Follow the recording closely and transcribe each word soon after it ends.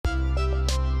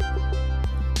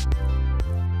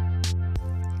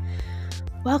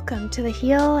Welcome to the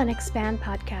Heal and Expand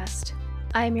podcast.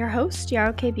 I am your host,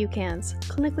 Yarrow K. Buchans,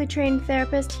 clinically trained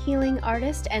therapist, healing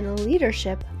artist, and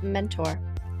leadership mentor.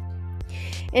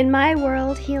 In my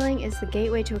world, healing is the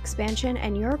gateway to expansion,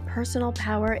 and your personal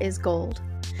power is gold.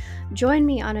 Join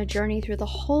me on a journey through the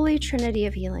holy trinity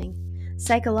of healing,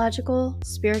 psychological,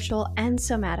 spiritual, and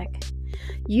somatic.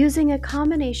 Using a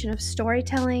combination of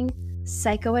storytelling,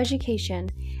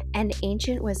 psychoeducation, and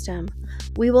ancient wisdom,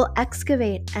 we will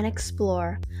excavate and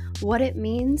explore what it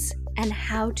means and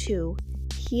how to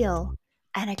heal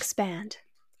and expand.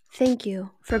 Thank you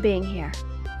for being here.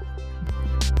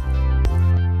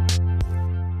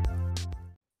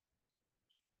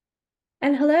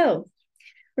 And hello.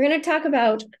 We're going to talk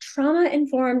about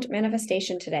trauma-informed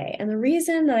manifestation today. And the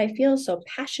reason that I feel so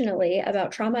passionately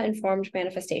about trauma-informed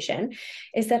manifestation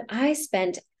is that I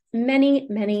spent many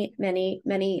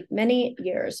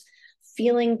years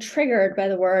feeling triggered by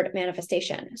the word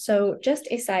manifestation. So just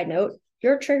a side note,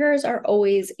 your triggers are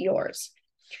always yours.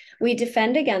 We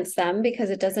defend against them because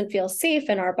it doesn't feel safe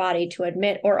in our body to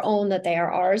admit or own that they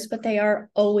are ours, but they are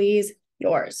always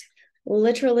yours.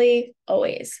 Literally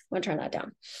always. I'm going to turn that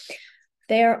down.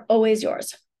 They are always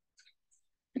yours.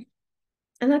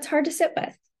 And that's hard to sit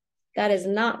with. That is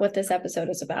not what this episode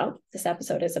is about. This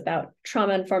episode is about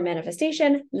trauma-informed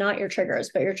manifestation, not your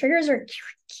triggers. But your triggers are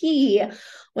key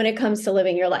when it comes to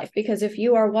living your life. Because if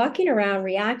you are walking around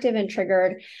reactive and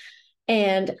triggered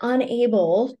and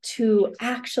unable to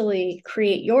actually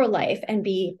create your life and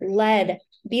be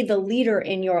the leader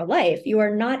in your life, you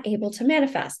are not able to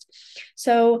manifest.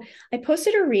 So I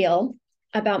posted a reel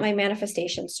about my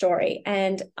manifestation story.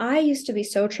 And I used to be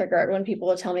so triggered when people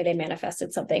would tell me they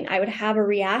manifested something. I would have a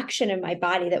reaction in my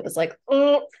body that was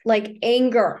like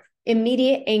anger,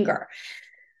 immediate anger,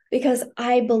 because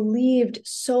I believed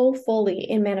so fully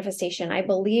in manifestation. I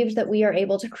believed that we are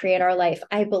able to create our life.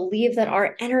 I believe that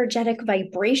our energetic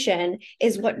vibration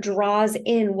is what draws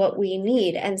in what we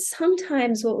need. And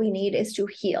sometimes what we need is to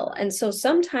heal. And so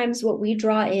sometimes what we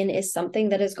draw in is something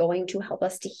that is going to help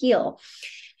us to heal.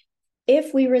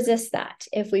 If we resist that,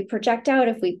 if we project out,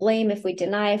 if we blame, if we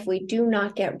deny, if we do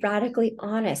not get radically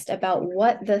honest about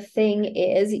what the thing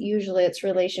is, usually it's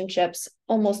relationships,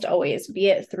 almost always, be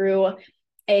it through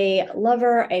a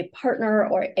lover, a partner,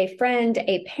 or a friend,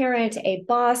 a parent, a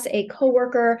boss, a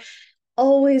coworker,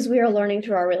 always we are learning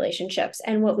through our relationships.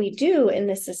 And what we do in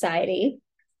this society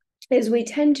is we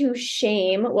tend to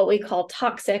shame what we call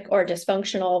toxic or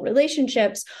dysfunctional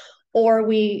relationships, or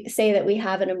we say that we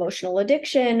have an emotional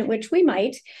addiction, which we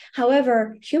might.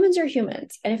 However, humans are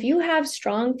humans. And if you have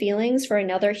strong feelings for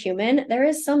another human, there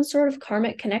is some sort of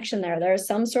karmic connection there. There is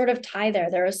some sort of tie there.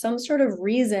 There is some sort of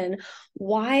reason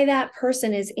why that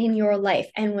person is in your life.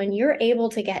 And when you're able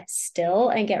to get still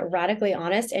and get radically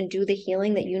honest and do the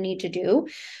healing that you need to do,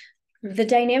 the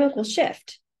dynamic will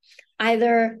shift.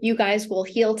 Either you guys will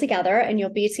heal together and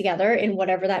you'll be together in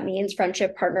whatever that means,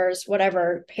 friendship, partners,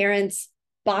 whatever, parents,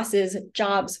 bosses,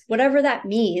 jobs, whatever that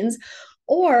means,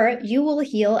 or you will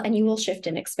heal and you will shift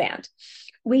and expand.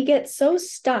 We get so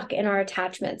stuck in our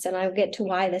attachments, and I'll get to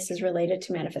why this is related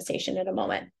to manifestation in a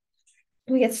moment.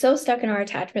 We get so stuck in our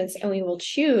attachments and we will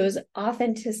choose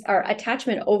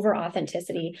attachment over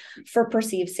authenticity for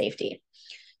perceived safety.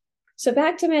 So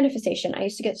back to manifestation, I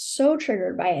used to get so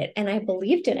triggered by it and I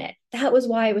believed in it. That was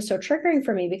why it was so triggering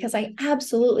for me, because I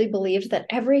absolutely believed that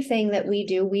everything that we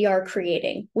do, we are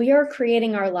creating. We are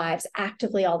creating our lives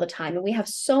actively all the time. And we have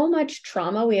so much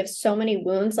trauma. We have so many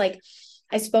wounds. Like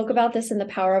I spoke about this in the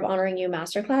Power of Honoring You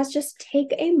masterclass. Just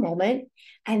take a moment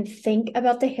and think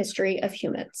about the history of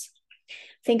humans.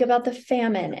 Think about the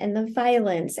famine and the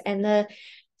violence and the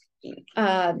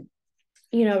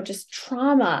just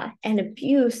trauma and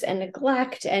abuse and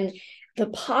neglect and the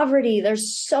poverty.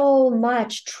 There's so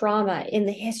much trauma in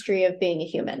the history of being a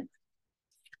human.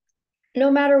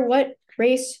 No matter what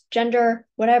race, gender,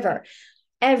 whatever,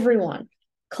 everyone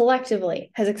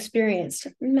collectively has experienced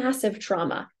massive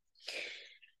trauma,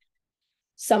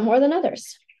 some more than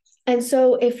others. And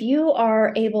so if you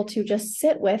are able to just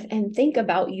sit with and think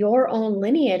about your own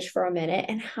lineage for a minute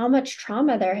and how much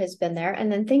trauma there has been there,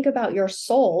 and then think about your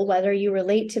soul, whether you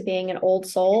relate to being an old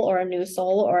soul or a new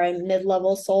soul or a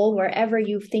mid-level soul, wherever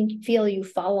you feel you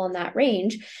fall on that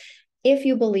range. If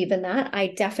you believe in that,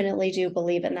 I definitely do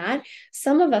believe in that.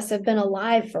 Some of us have been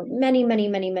alive for many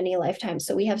lifetimes.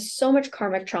 So we have so much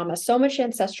karmic trauma, so much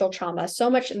ancestral trauma,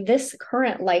 so much this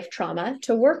current life trauma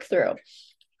to work through.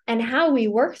 And how we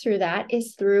work through that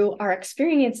is through our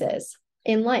experiences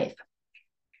in life.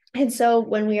 And so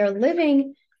when we are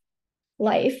living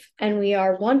life and we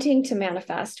are wanting to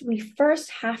manifest, we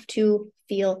first have to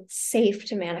feel safe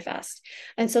to manifest.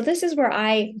 And so this is where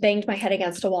I banged my head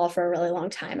against a wall for a really long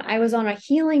time. I was on a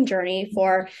healing journey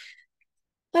for,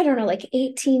 I don't know, like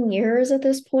 18 years at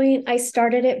this point. I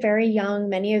started it very young.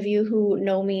 Many of you who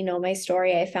know me know my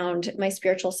story. I found my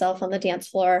spiritual self on the dance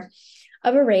floor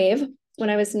of a rave when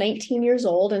I was 19 years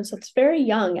old. And so it's very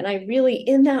young. And I really,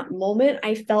 in that moment,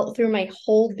 I felt through my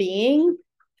whole being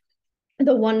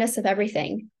the oneness of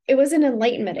everything. It was an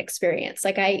enlightenment experience.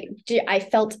 Like I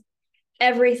felt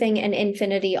everything and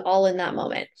infinity all in that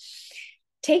moment.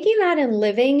 Taking that and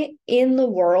living in the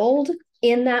world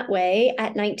in that way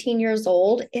at 19 years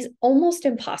old is almost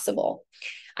impossible.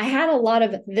 I had a lot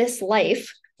of this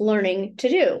life learning to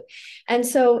do. And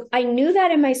so I knew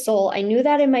that in my soul, I knew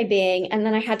that in my being, and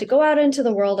then I had to go out into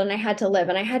the world and I had to live,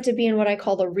 and I had to be in what I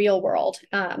call the real world.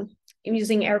 I'm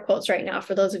using air quotes right now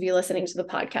for those of you listening to the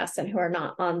podcast and who are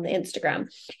not on the Instagram.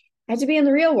 I had to be in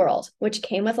the real world, which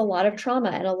came with a lot of trauma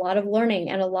and a lot of learning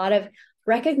and a lot of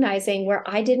recognizing where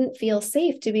I didn't feel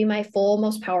safe to be my full,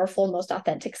 most powerful, most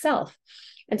authentic self.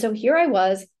 And so here I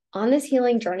was on this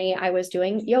healing journey. I was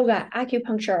doing yoga,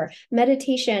 acupuncture,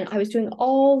 meditation. I was doing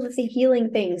all of the healing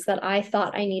things that I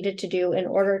thought I needed to do in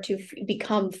order to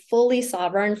become fully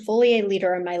sovereign, fully a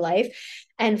leader in my life,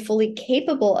 and fully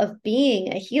capable of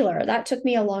being a healer. That took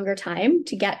me a longer time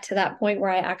to get to that point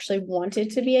where I actually wanted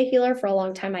to be a healer. For a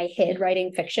long time, I hid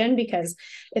writing fiction because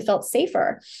it felt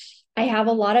safer. I have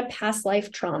a lot of past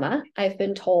life trauma, I've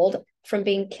been told, from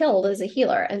being killed as a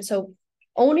healer. And so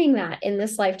owning that in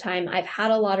this lifetime, I've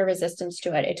had a lot of resistance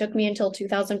to it. It took me until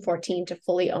 2014 to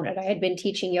fully own it. I had been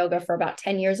teaching yoga for about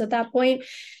 10 years at that point.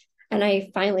 And I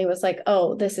finally was like,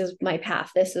 oh, this is my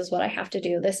path. This is what I have to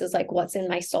do. This is like what's in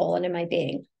my soul and in my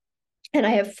being. And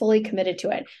I have fully committed to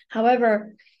it.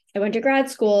 However, I went to grad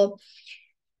school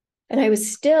and I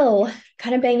was still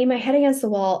kind of banging my head against the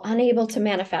wall, unable to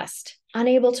manifest,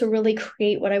 unable to really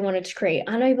create what I wanted to create,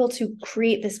 unable to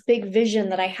create this big vision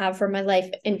that I have for my life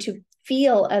and to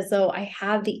feel as though I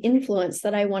have the influence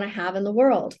that I want to have in the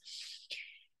world.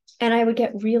 And I would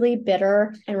get really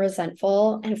bitter and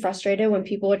resentful and frustrated when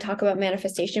people would talk about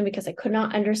manifestation because I could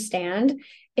not understand,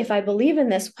 if I believe in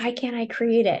this, why can't I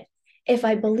create it? If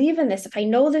I believe in this, if I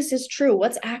know this is true,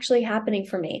 what's actually happening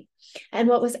for me? And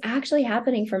what was actually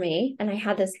happening for me, and I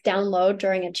had this download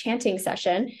during a chanting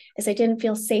session, is I didn't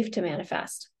feel safe to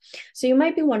manifest. So you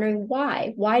might be wondering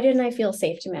why? Why didn't I feel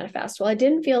safe to manifest? Well, I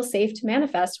didn't feel safe to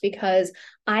manifest because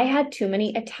I had too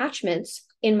many attachments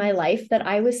in my life that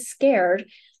I was scared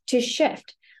to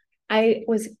shift. I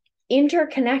was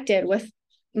interconnected with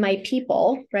my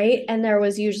people, right? And there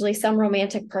was usually some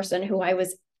romantic person who I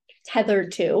was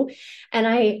tethered to.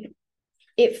 And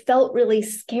it felt really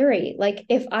scary. Like,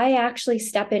 if I actually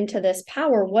step into this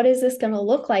power, what is this going to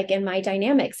look like in my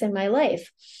dynamics in my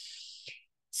life?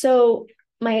 So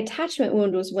my attachment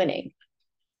wound was winning.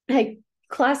 I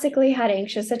classically had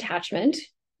anxious attachment,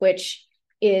 which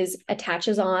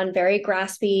attaches on, very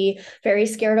graspy, very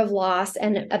scared of loss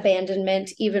and abandonment,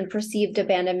 even perceived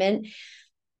abandonment.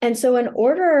 And so in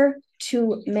order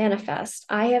to manifest,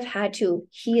 I have had to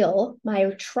heal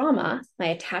my trauma, my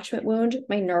attachment wound,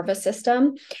 my nervous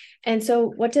system. And so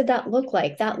what did that look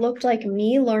like? That looked like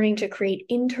me learning to create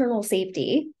internal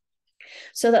safety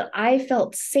so that I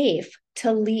felt safe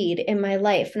to lead in my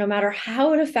life, no matter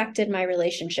how it affected my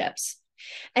relationships.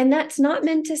 And that's not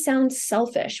meant to sound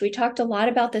selfish. We talked a lot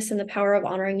about this in The Power of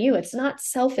Honoring You. It's not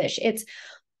selfish. It's,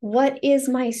 what is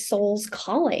my soul's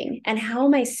calling, and how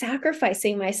am I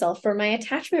sacrificing myself for my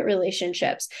attachment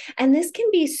relationships? And this can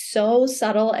be so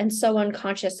subtle and so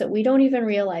unconscious that we don't even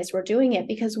realize we're doing it,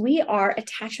 because we are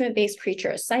attachment-based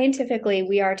creatures. Scientifically,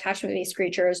 we are attachment-based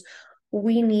creatures.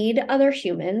 We need other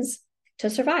humans to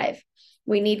survive.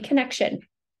 We need connection,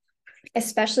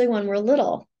 especially when we're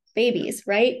little babies,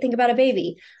 right? Think about a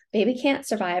baby. Baby can't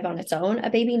survive on its own. A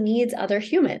baby needs other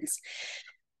humans.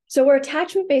 So we're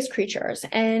attachment-based creatures,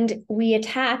 and we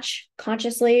attach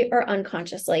consciously or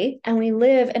unconsciously, and we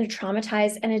live in a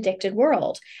traumatized and addicted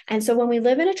world. And so when we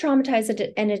live in a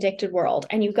traumatized and addicted world,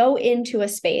 and you go into a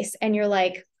space and you're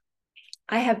like,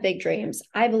 I have big dreams,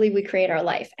 I believe we create our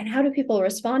life. And how do people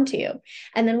respond to you?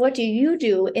 And then what do you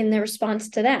do in the response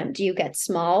to them? Do you get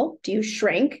small? Do you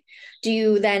shrink? Do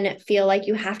you then feel like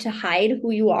you have to hide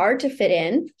who you are to fit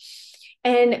in?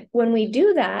 And when we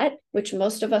do that, which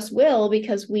most of us will,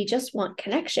 because we just want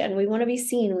connection, we want to be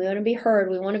seen, we want to be heard,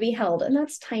 we want to be held. And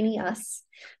that's tiny us.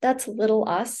 That's little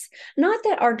us. Not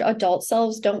that our adult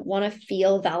selves don't want to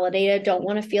feel validated, don't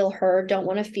want to feel heard, don't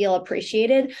want to feel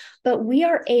appreciated, but we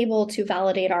are able to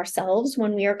validate ourselves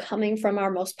when we are coming from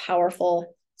our most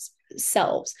powerful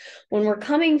selves. When we're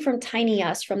coming from tiny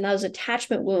us, from those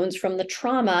attachment wounds, from the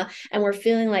trauma, and we're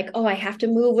feeling like, oh, I have to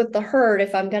move with the herd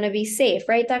if I'm going to be safe,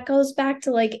 right? That goes back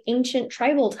to like ancient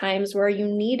tribal times where you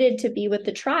needed to be with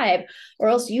the tribe or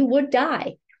else you would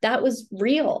die. That was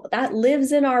real. That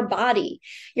lives in our body.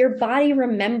 Your body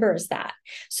remembers that.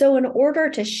 So in order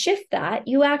to shift that,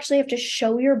 you actually have to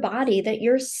show your body that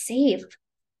you're safe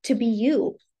to be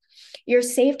you. You're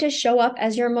safe to show up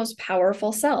as your most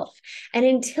powerful self. And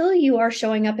until you are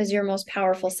showing up as your most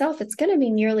powerful self, it's going to be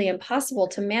nearly impossible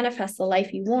to manifest the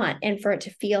life you want and for it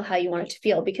to feel how you want it to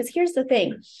feel. Because here's the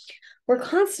thing. We're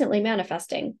constantly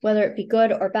manifesting, whether it be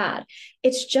good or bad.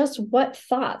 It's just what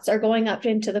thoughts are going up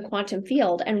into the quantum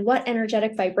field and what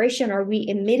energetic vibration are we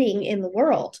emitting in the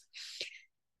world.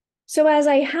 So as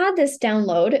I had this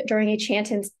download during a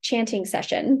chanting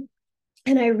session,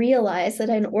 and I realized that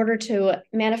in order to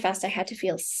manifest, I had to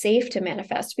feel safe to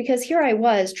manifest, because here I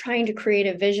was trying to create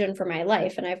a vision for my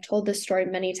life. And I've told this story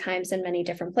many times in many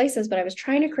different places, but I was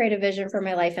trying to create a vision for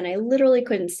my life and I literally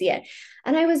couldn't see it.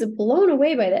 And I was blown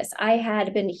away by this. I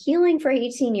had been healing for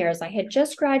 18 years. I had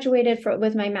just graduated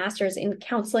with my master's in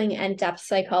counseling and depth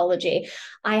psychology.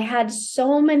 I had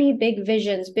so many big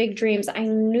visions, big dreams. I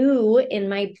knew in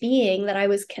my being that I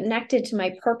was connected to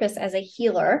my purpose as a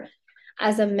healer,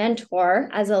 as a mentor,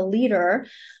 as a leader,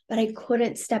 but I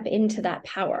couldn't step into that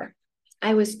power.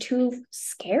 I was too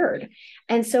scared.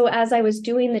 And so as I was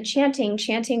doing the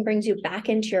chanting brings you back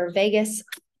into your vagus,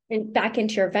 back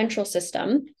into your ventral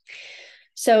system.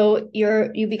 So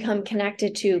you become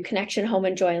connected to connection, home,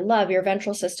 and joy and love, your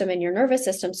ventral system and your nervous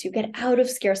system. So you get out of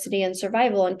scarcity and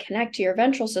survival and connect to your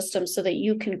ventral system so that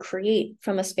you can create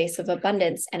from a space of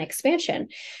abundance and expansion.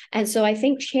 And so I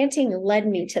think chanting led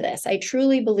me to this. I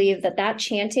truly believe that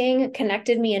chanting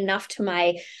connected me enough to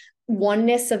my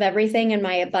oneness of everything and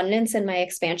my abundance and my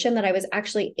expansion that I was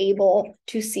actually able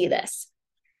to see this.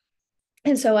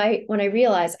 And so when I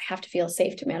realized I have to feel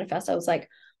safe to manifest, I was like,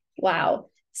 wow.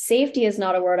 Safety is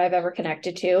not a word I've ever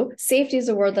connected to. Safety is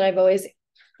a word that I've always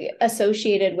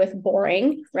associated with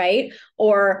boring, right?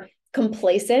 Or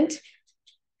complacent.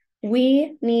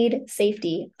 We need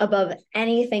safety above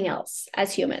anything else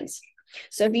as humans.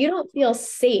 So if you don't feel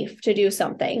safe to do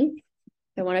something,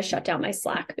 I want to shut down my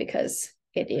Slack because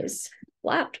it is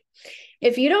loud.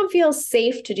 If you don't feel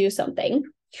safe to do something,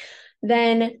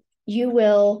 then you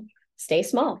will stay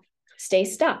small, stay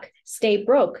stuck, stay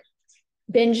broke,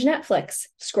 binge Netflix,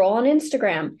 scroll on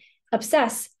Instagram,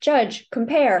 obsess, judge,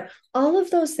 compare. All of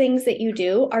those things that you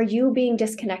do are you being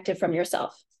disconnected from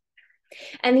yourself.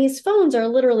 And these phones are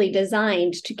literally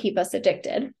designed to keep us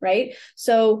addicted, right?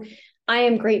 So I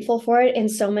am grateful for it in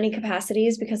so many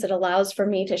capacities because it allows for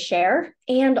me to share.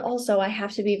 And also I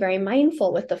have to be very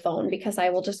mindful with the phone because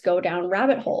I will just go down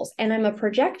rabbit holes. And I'm a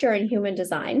projector in human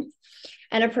design.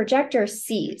 And a projector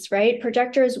sees, right?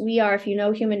 Projectors, if you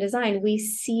know human design, we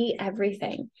see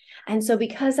everything. And so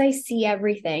because I see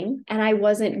everything and I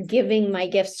wasn't giving my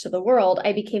gifts to the world,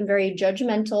 I became very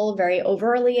judgmental, very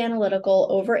overly analytical,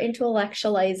 over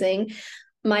intellectualizing.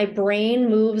 My brain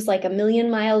moves like 1,000,000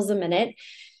 miles a minute.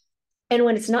 And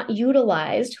when it's not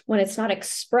utilized, when it's not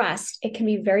expressed, it can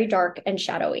be very dark and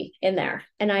shadowy in there.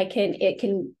 And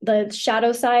the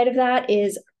shadow side of that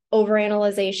is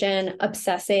overanalyzation,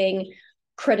 obsessing,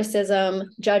 criticism,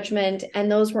 judgment,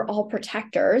 and those were all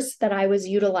protectors that I was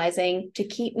utilizing to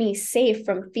keep me safe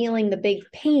from feeling the big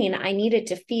pain I needed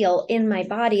to feel in my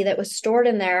body that was stored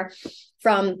in there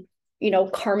from,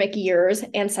 karmic years,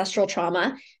 ancestral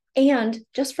trauma, and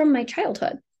just from my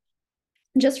childhood.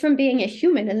 Just from being a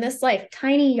human in this life,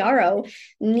 tiny Yarrow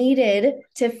needed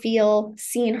to feel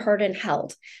seen, heard, and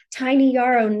held. Tiny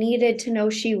Yarrow needed to know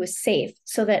she was safe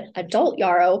so that adult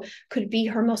Yarrow could be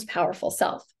her most powerful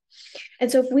self.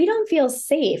 And so if we don't feel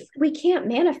safe, we can't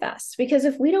manifest, because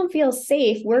if we don't feel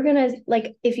safe, we're going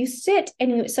to if you sit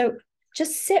so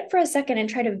just sit for a second and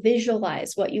try to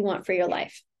visualize what you want for your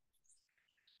life.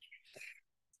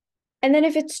 And then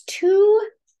if it's too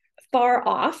far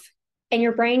off and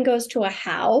your brain goes to a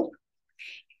how,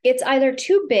 it's either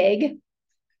too big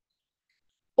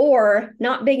or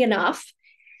not big enough.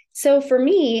 So for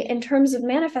me, in terms of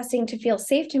manifesting to feel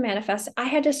safe to manifest, I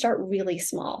had to start really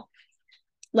small.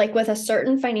 Like with a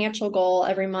certain financial goal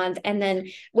every month, and then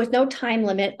with no time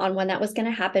limit on when that was going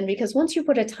to happen, because once you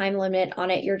put a time limit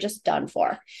on it, you're just done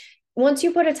for. Once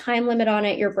you put a time limit on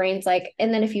it, your brain's like,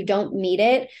 and then if you don't meet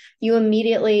it, you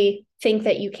immediately think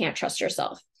that you can't trust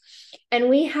yourself. And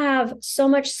we have so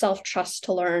much self-trust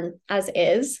to learn as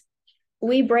is.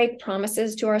 We break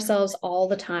promises to ourselves all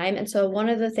the time. And so one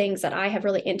of the things that I have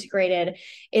really integrated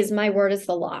is my word is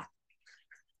the law.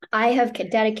 I have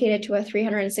dedicated to a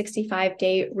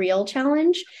 365-day reel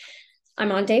challenge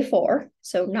I'm on day 4,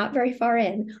 so not very far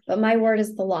in, but my word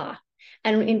is the law.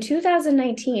 And in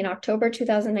 2019, October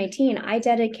 2019,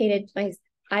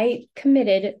 I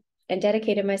committed and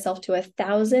dedicated myself to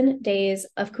 1,000 days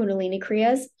of Kundalini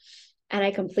Kriyas. And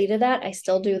I completed that. I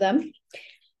still do them.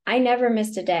 I never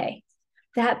missed a day.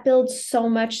 That builds so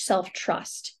much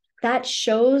self-trust. That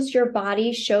shows your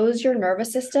body, shows your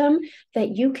nervous system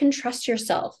that you can trust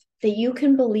yourself, that you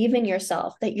can believe in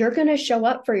yourself, that you're going to show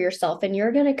up for yourself and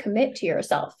you're going to commit to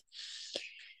yourself.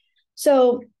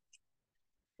 So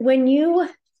when you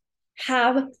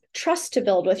have trust to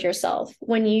build with yourself,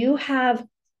 when you have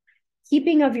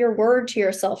keeping of your word to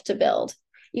yourself to build,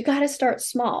 you got to start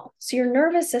small. So your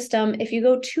nervous system, if you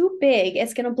go too big,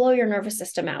 it's going to blow your nervous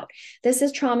system out. This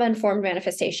is trauma-informed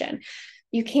manifestation.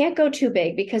 You can't go too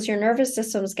big because your nervous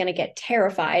system is going to get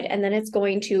terrified, and then it's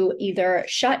going to either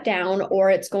shut down or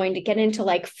it's going to get into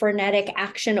like frenetic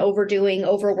action, overdoing,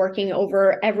 overworking,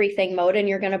 over everything mode, and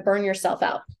you're going to burn yourself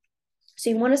out. So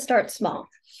you want to start small.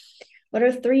 What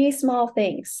are 3 small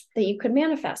things that you could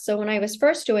manifest? So when I was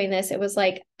first doing this, it was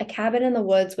like a cabin in the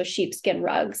woods with sheepskin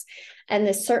rugs and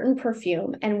this certain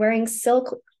perfume and wearing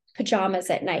silk pajamas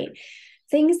at night.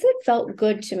 Things that felt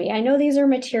good to me. I know these are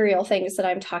material things that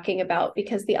I'm talking about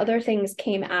because the other things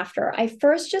came after. I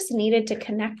first just needed to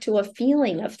connect to a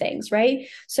feeling of things, right?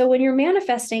 So when you're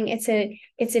manifesting, it's an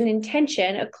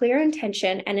intention, a clear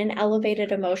intention, and an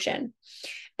elevated emotion.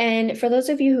 And for those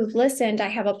of you who've listened, I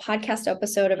have a podcast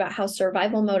episode about how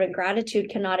survival mode and gratitude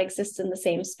cannot exist in the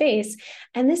same space.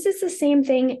 And this is the same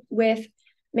thing with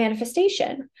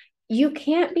manifestation. You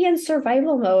can't be in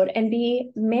survival mode and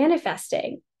be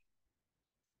manifesting.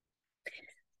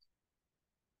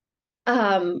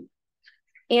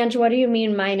 Ange, what do you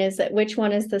mean which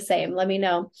one is the same? Let me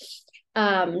know.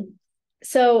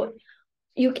 So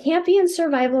you can't be in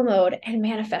survival mode and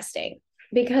manifesting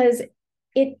because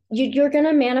you're going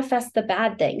to manifest the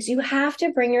bad things. You have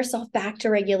to bring yourself back to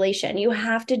regulation. You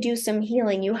have to do some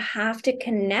healing. You have to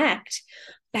connect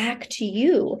back to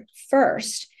you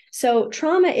first. So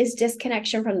trauma is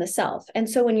disconnection from the self. And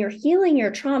so when you're healing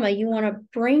your trauma, you want to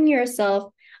bring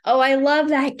yourself. Oh, I love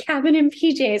that cabin in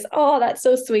PJs. Oh, that's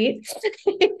so sweet.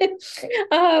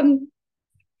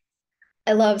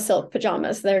 I love silk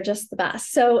pajamas. They're just the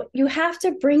best. So you have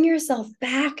to bring yourself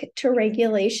back to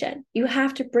regulation. You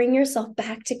have to bring yourself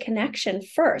back to connection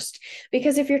first,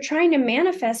 because if you're trying to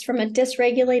manifest from a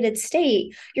dysregulated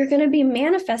state, you're going to be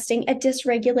manifesting a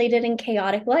dysregulated and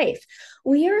chaotic life.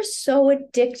 We are so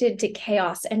addicted to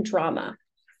chaos and drama.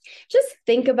 Just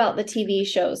think about the TV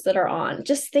shows that are on.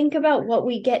 Just think about what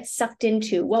we get sucked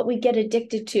into, what we get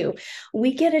addicted to.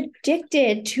 We get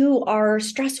addicted to our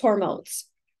stress hormones,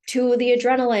 to the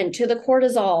adrenaline, to the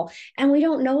cortisol, and we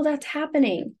don't know that's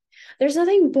happening. There's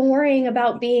nothing boring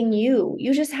about being you.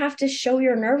 You just have to show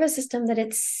your nervous system that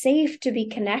it's safe to be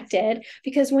connected,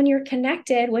 because when you're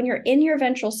connected, when you're in your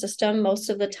ventral system most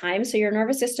of the time, so your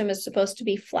nervous system is supposed to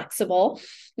be flexible,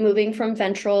 moving from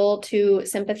ventral to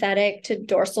sympathetic to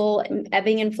dorsal,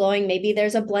 ebbing and flowing. Maybe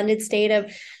there's a blended state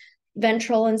of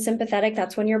ventral and sympathetic.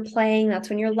 That's when you're playing. That's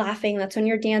when you're laughing. That's when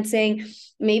you're dancing.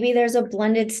 Maybe there's a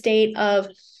blended state of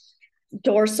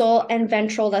dorsal and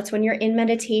ventral. That's when you're in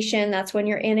meditation. That's when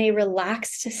you're in a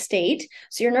relaxed state.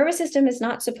 So your nervous system is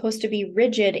not supposed to be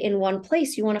rigid in one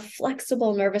place. You want a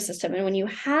flexible nervous system. And when you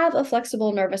have a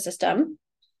flexible nervous system,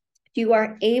 you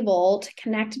are able to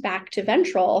connect back to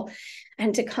ventral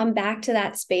and to come back to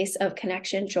that space of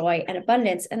connection, joy, and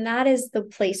abundance. And that is the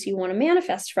place you want to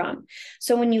manifest from.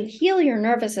 So when you heal your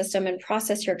nervous system and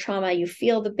process your trauma, you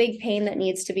feel the big pain that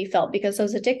needs to be felt, because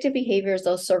those addictive behaviors,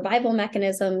 those survival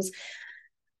mechanisms,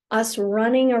 us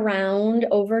running around,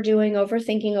 overdoing,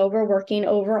 overthinking, overworking,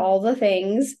 over all the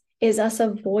things, is us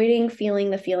avoiding feeling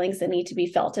the feelings that need to be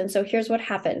felt. And so here's what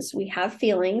happens. We have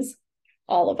feelings,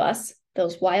 all of us,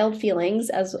 those wild feelings,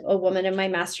 as a woman in my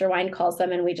mastermind calls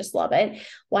them, and we just love it.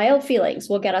 Wild feelings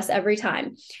will get us every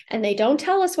time, and they don't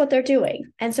tell us what they're doing.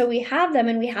 And so we have them,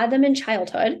 and we had them in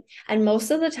childhood. And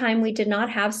most of the time we did not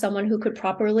have someone who could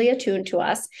properly attune to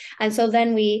us. And so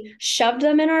then we shoved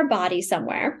them in our body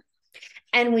somewhere,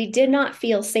 and we did not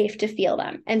feel safe to feel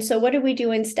them. And so what did we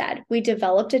do instead? We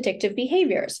developed addictive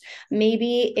behaviors.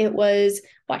 Maybe it was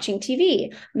watching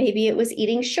TV. Maybe it was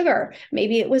eating sugar.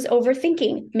 Maybe it was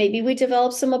overthinking. Maybe we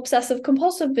developed some obsessive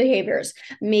compulsive behaviors.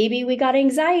 Maybe we got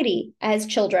anxiety as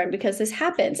children because this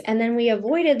happens. And then we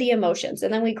avoided the emotions.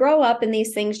 And then we grow up and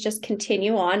these things just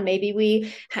continue on. Maybe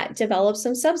we develop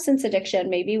some substance addiction.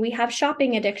 Maybe we have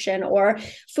shopping addiction or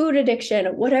food addiction,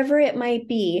 whatever it might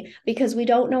be, because we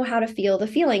don't know how to feel the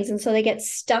feelings. And so they get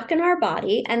stuck in our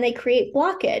body and they create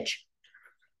blockage.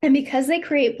 And because they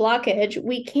create blockage,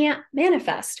 we can't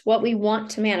manifest what we want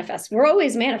to manifest. We're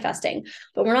always manifesting,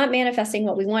 but we're not manifesting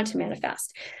what we want to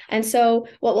manifest. And so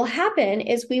what will happen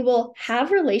is we will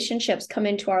have relationships come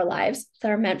into our lives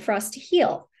that are meant for us to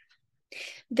heal.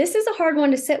 This is a hard one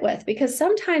to sit with because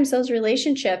sometimes those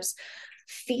relationships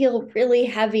feel really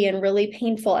heavy and really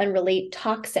painful and really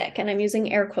toxic. And I'm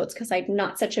using air quotes because I'm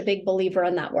not such a big believer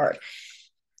in that word,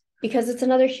 because it's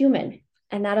another human.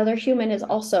 And that other human is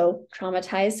also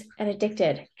traumatized and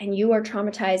addicted. And you are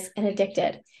traumatized and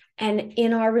addicted. And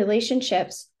in our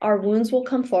relationships, our wounds will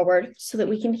come forward so that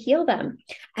we can heal them.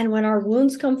 And when our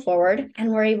wounds come forward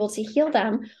and we're able to heal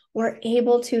them, we're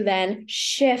able to then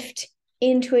shift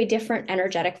into a different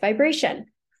energetic vibration.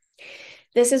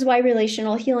 This is why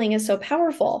relational healing is so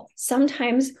powerful.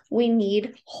 Sometimes we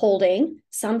need holding.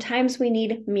 Sometimes we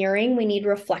need mirroring. We need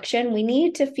reflection. We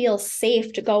need to feel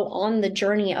safe to go on the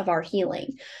journey of our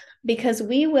healing, because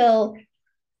we will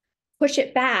push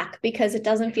it back because it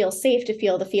doesn't feel safe to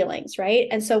feel the feelings, right?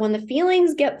 And so when the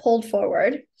feelings get pulled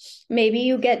forward, maybe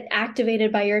you get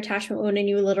activated by your attachment wound and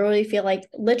you literally feel like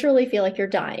you're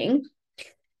dying.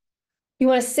 You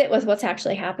want to sit with what's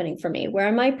actually happening for me. Where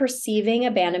am I perceiving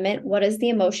abandonment? What is the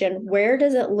emotion? Where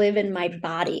does it live in my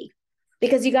body?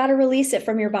 Because you got to release it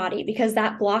from your body, because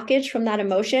that blockage from that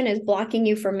emotion is blocking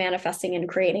you from manifesting and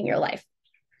creating your life.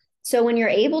 So when you're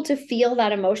able to feel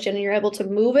that emotion and you're able to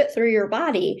move it through your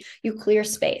body, you clear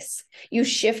space, you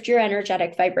shift your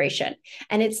energetic vibration.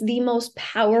 And it's the most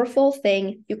powerful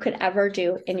thing you could ever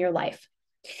do in your life.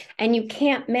 And you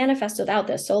can't manifest without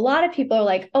this. So a lot of people are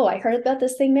like, oh, I heard about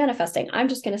this thing manifesting. I'm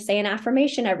just going to say an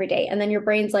affirmation every day. And then your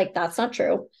brain's like, that's not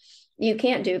true. You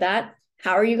can't do that.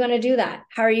 How are you going to do that?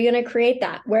 How are you going to create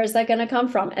that? Where's that going to come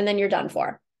from? And then you're done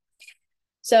for.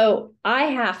 So I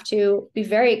have to be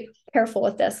very careful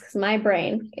with this because my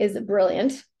brain is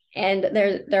brilliant. And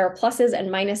there are pluses and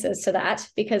minuses to that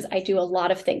because I do a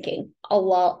lot of thinking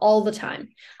all the time.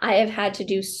 I have had to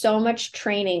do so much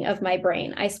training of my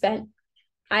brain.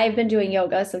 I've been doing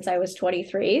yoga since I was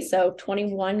 23, so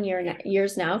 21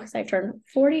 years now, because I turned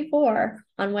 44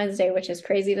 on Wednesday, which is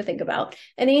crazy to think about.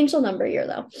 An angel number year,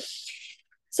 though.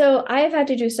 So I've had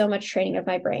to do so much training of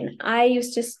my brain. I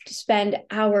used to spend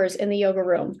hours in the yoga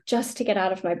room just to get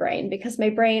out of my brain, because my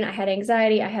brain, I had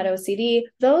anxiety, I had OCD.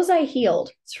 Those I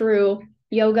healed through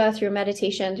yoga, through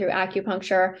meditation, through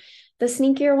acupuncture. The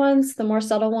sneakier ones, the more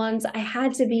subtle ones, I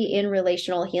had to be in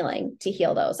relational healing to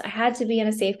heal those. I had to be in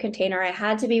a safe container. I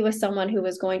had to be with someone who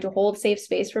was going to hold safe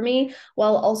space for me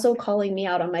while also calling me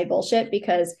out on my bullshit,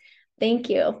 because thank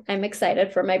you. I'm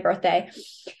excited for my birthday.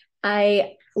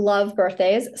 I love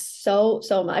birthdays so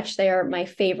much. They are my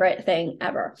favorite thing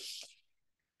ever.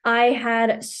 I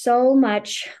had so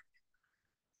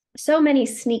many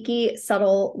sneaky,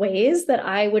 subtle ways that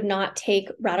I would not take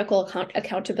radical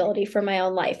accountability for my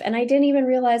own life. And I didn't even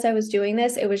realize I was doing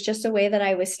this. It was just a way that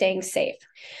I was staying safe.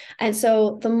 And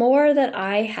so the more that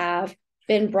I have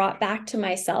been brought back to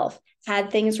myself,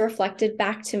 had things reflected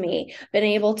back to me, been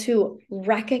able to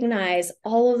recognize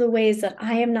all of the ways that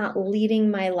I am not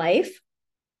leading my life,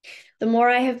 the more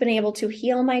I have been able to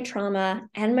heal my trauma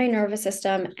and my nervous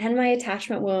system and my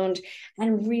attachment wound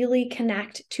and really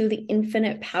connect to the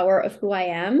infinite power of who I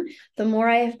am, the more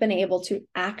I have been able to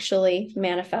actually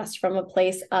manifest from a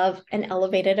place of an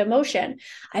elevated emotion.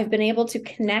 I've been able to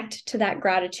connect to that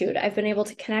gratitude. I've been able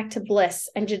to connect to bliss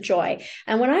and to joy.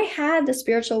 And when I had the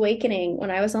spiritual awakening, when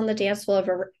I was on the dance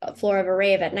floor of a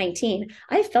rave at 19,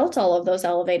 I felt all of those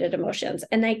elevated emotions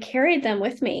and I carried them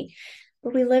with me.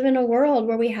 But we live in a world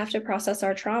where we have to process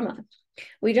our trauma.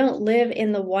 We don't live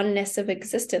in the oneness of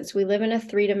existence. We live in a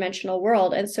three-dimensional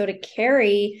world. And so to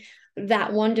carry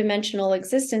that one-dimensional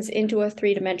existence into a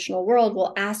three-dimensional world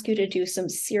will ask you to do some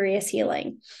serious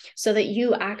healing so that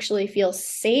you actually feel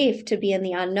safe to be in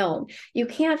the unknown. You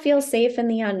can't feel safe in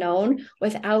the unknown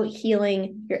without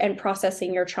healing and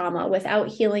processing your trauma, without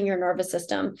healing your nervous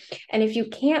system. And if you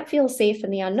can't feel safe in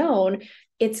the unknown,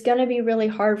 it's going to be really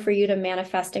hard for you to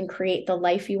manifest and create the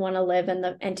life you want to live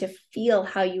and to feel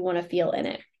how you want to feel in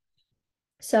it.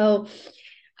 So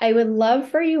I would love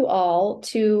for you all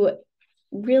to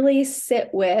really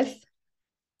sit with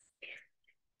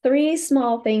 3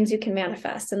 small things you can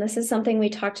manifest. And this is something we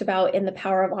talked about in the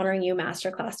Power of Honoring You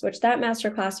masterclass, which that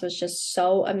masterclass was just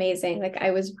so amazing. Like I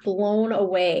was blown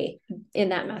away in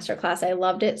that masterclass. I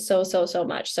loved it so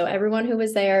much. So everyone who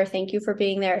was there, thank you for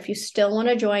being there. If you still want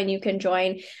to join, you can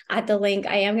join at the link.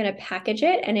 I am going to package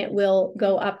it and it will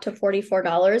go up to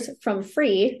 $44 from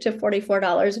free to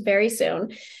 $44 very soon.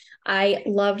 I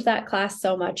loved that class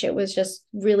so much. It was just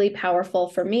really powerful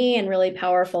for me and really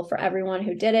powerful for everyone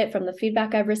who did it from the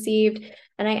feedback I've received.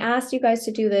 And I asked you guys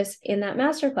to do this in that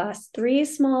masterclass, 3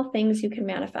 small things you can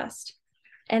manifest.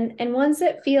 And ones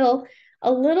that feel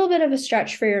a little bit of a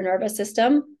stretch for your nervous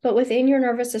system, but within your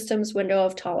nervous system's window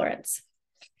of tolerance.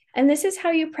 And this is how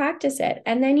you practice it.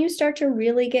 And then you start to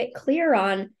really get clear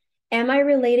on, am I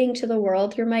relating to the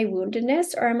world through my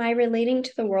woundedness, or am I relating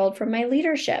to the world from my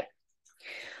leadership?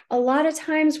 A lot of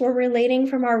times we're relating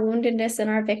from our woundedness and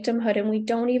our victimhood, and we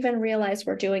don't even realize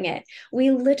we're doing it.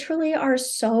 We literally are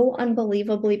so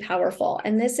unbelievably powerful.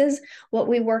 And this is what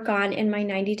we work on in my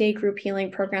 90-day group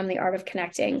healing program, The Art of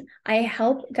Connecting. I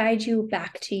help guide you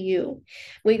back to you.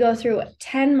 We go through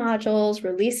 10 modules,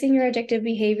 releasing your addictive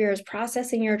behaviors,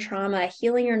 processing your trauma,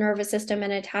 healing your nervous system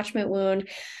and attachment wound,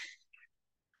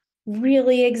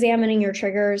 really examining your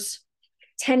triggers,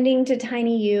 tending to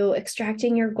tiny you,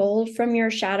 extracting your gold from your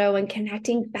shadow, and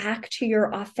connecting back to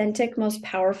your authentic, most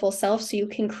powerful self so you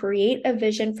can create a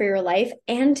vision for your life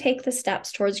and take the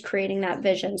steps towards creating that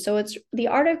vision. So it's the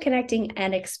art of connecting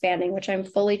and expanding, which I'm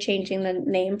fully changing the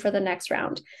name for the next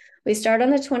round. We start on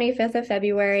the 25th of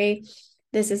February.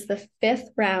 This is the 5th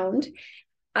round.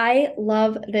 I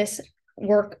love this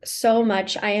work so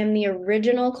much. I am the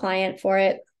original client for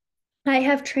it. I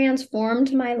have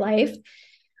transformed my life.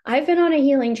 I've been on a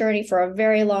healing journey for a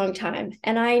very long time,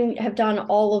 and I have done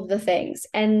all of the things.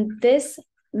 And this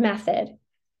method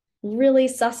really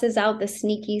susses out the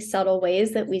sneaky, subtle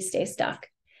ways that we stay stuck,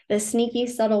 the sneaky,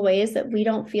 subtle ways that we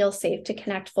don't feel safe to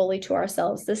connect fully to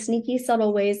ourselves, the sneaky,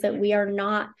 subtle ways that we are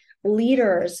not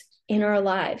leaders in our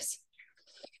lives.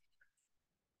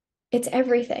 It's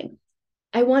everything.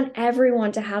 I want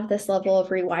everyone to have this level of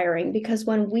rewiring, because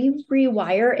when we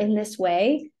rewire in this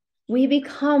way, we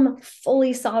become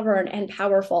fully sovereign and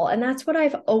powerful. And that's what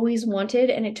I've always wanted.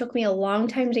 And it took me a long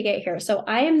time to get here. So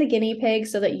I am the guinea pig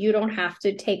so that you don't have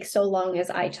to take so long as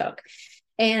I took.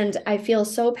 And I feel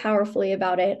so powerfully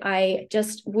about it. I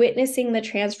just witnessing the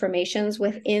transformations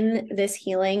within this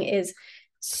healing is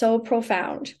so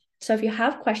profound. So if you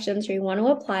have questions or you want to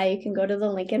apply, you can go to the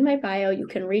link in my bio. You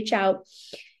can reach out.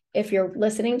 If you're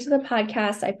listening to the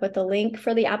podcast, I put the link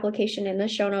for the application in the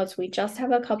show notes. We just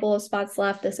have a couple of spots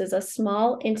left. This is a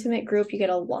small, intimate group. You get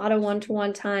a lot of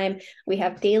one-to-one time. We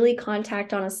have daily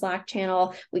contact on a Slack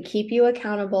channel. We keep you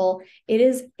accountable. It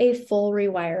is a full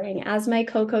rewiring. As my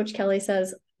co-coach Kelly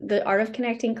says, the art of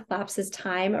connecting collapses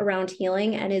time around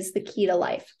healing and is the key to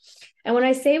life. And when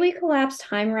I say we collapse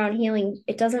time around healing,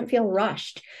 it doesn't feel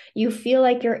rushed. You feel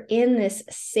like you're in this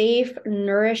safe,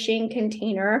 nourishing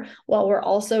container while we're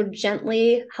also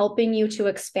gently helping you to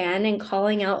expand and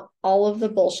calling out all of the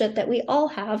bullshit that we all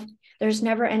have. There's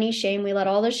never any shame. We let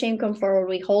all the shame come forward.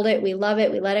 We hold it. We love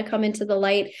it. We let it come into the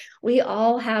light. We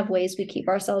all have ways we keep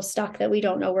ourselves stuck that we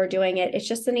don't know we're doing it. It's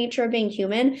just the nature of being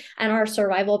human and our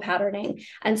survival patterning.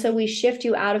 And so we shift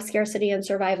you out of scarcity and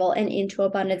survival and into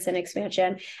abundance and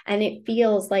expansion. And it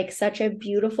feels like such a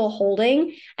beautiful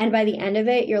holding. And by the end of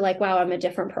it, you're like, wow, I'm a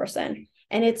different person.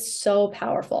 And it's so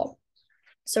powerful.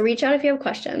 So reach out if you have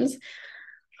questions.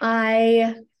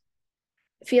 I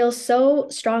feel so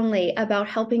strongly about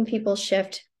helping people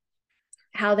shift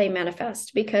how they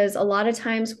manifest, because a lot of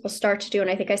times we'll start to do, and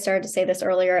I think I started to say this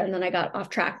earlier and then I got off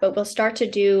track, but we'll start to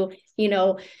do,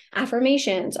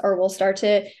 affirmations, or we'll start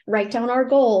to write down our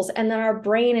goals. And then our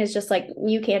brain is just like,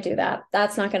 you can't do that.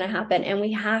 That's not going to happen. And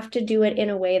we have to do it in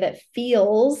a way that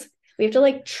feels, we have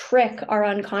to trick our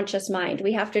unconscious mind.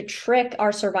 We have to trick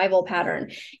our survival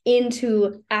pattern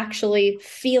into actually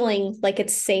feeling like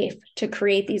it's safe to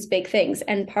create these big things.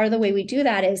 And part of the way we do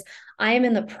that is I am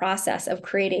in the process of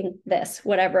creating this,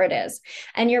 whatever it is.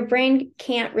 And your brain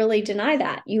can't really deny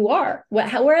that. You are,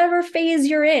 wherever phase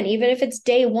you're in, even if it's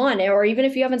day one, or even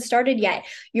if you haven't started yet,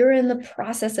 you're in the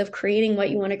process of creating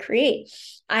what you want to create.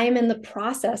 I am in the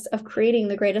process of creating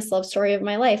the greatest love story of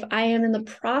my life. I am in the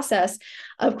process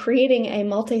of creating a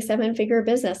multi-7-figure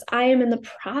business. I am in the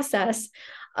process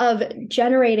of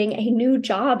generating a new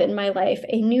job in my life,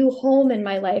 a new home in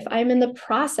my life. I'm in the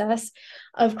process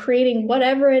of creating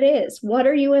whatever it is. What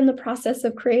are you in the process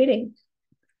of creating?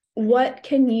 What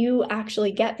can you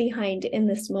actually get behind in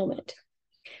this moment?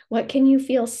 What can you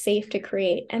feel safe to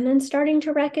create? And then starting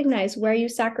to recognize where you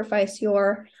sacrifice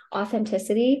your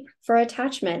authenticity for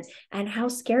attachment, and how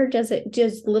scared does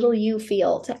little you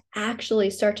feel to actually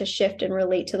start to shift and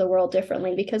relate to the world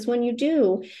differently? Because when you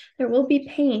do, there will be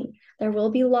pain, there will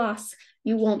be loss.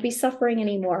 You won't be suffering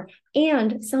anymore.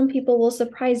 And some people will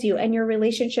surprise you, and your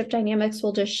relationship dynamics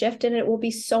will just shift, and it will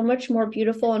be so much more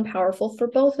beautiful and powerful for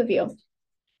both of you.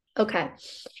 Okay.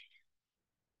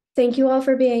 Thank you all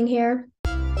for being here.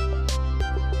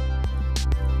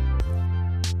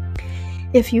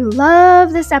 If you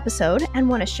love this episode and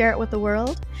want to share it with the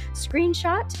world,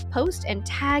 screenshot, post, and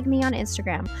tag me on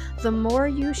Instagram. The more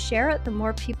you share it, the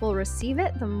more people receive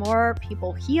it, the more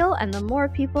people heal, and the more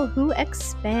people who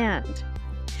expand.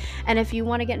 And if you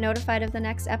want to get notified of the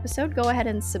next episode, go ahead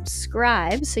and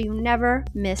subscribe so you never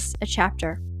miss a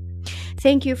chapter.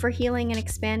 Thank you for healing and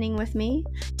expanding with me.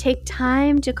 Take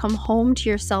time to come home to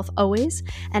yourself always.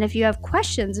 And if you have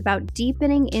questions about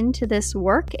deepening into this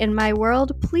work in my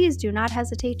world, please do not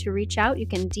hesitate to reach out. You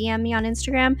can DM me on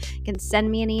Instagram. You can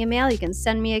send me an email. You can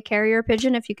send me a carrier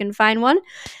pigeon if you can find one.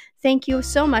 Thank you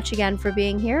so much again for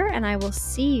being here, and I will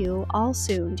see you all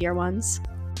soon, dear ones.